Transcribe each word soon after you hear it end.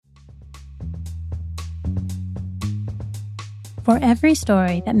For every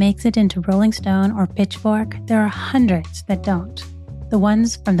story that makes it into Rolling Stone or Pitchfork, there are hundreds that don't. The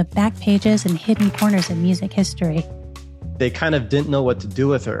ones from the back pages and hidden corners of music history. They kind of didn't know what to do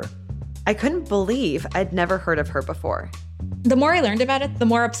with her. I couldn't believe I'd never heard of her before. The more I learned about it, the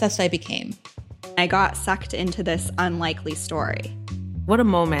more obsessed I became. I got sucked into this unlikely story. What a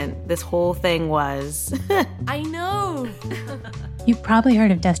moment this whole thing was. I know. You've probably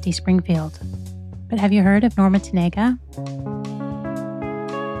heard of Dusty Springfield, but have you heard of Norma Tanega?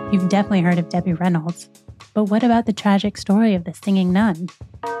 You've definitely heard of Debbie Reynolds, but what about the tragic story of the singing nun?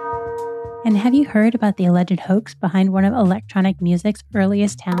 And have you heard about the alleged hoax behind one of electronic music's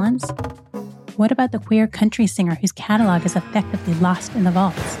earliest talents? What about the queer country singer whose catalog is effectively lost in the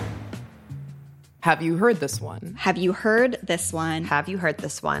vaults? Have you heard this one? Have you heard this one? Have you heard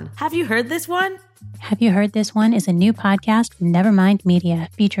this one? Have you heard this one? Have You Heard This One is a new podcast from Nevermind Media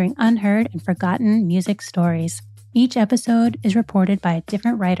featuring unheard and forgotten music stories. Each episode is reported by a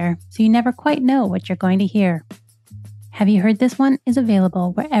different writer, so you never quite know what you're going to hear. Have You Heard This One is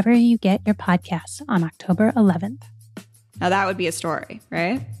available wherever you get your podcasts on October 11th. Now that would be a story,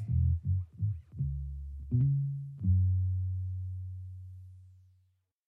 right?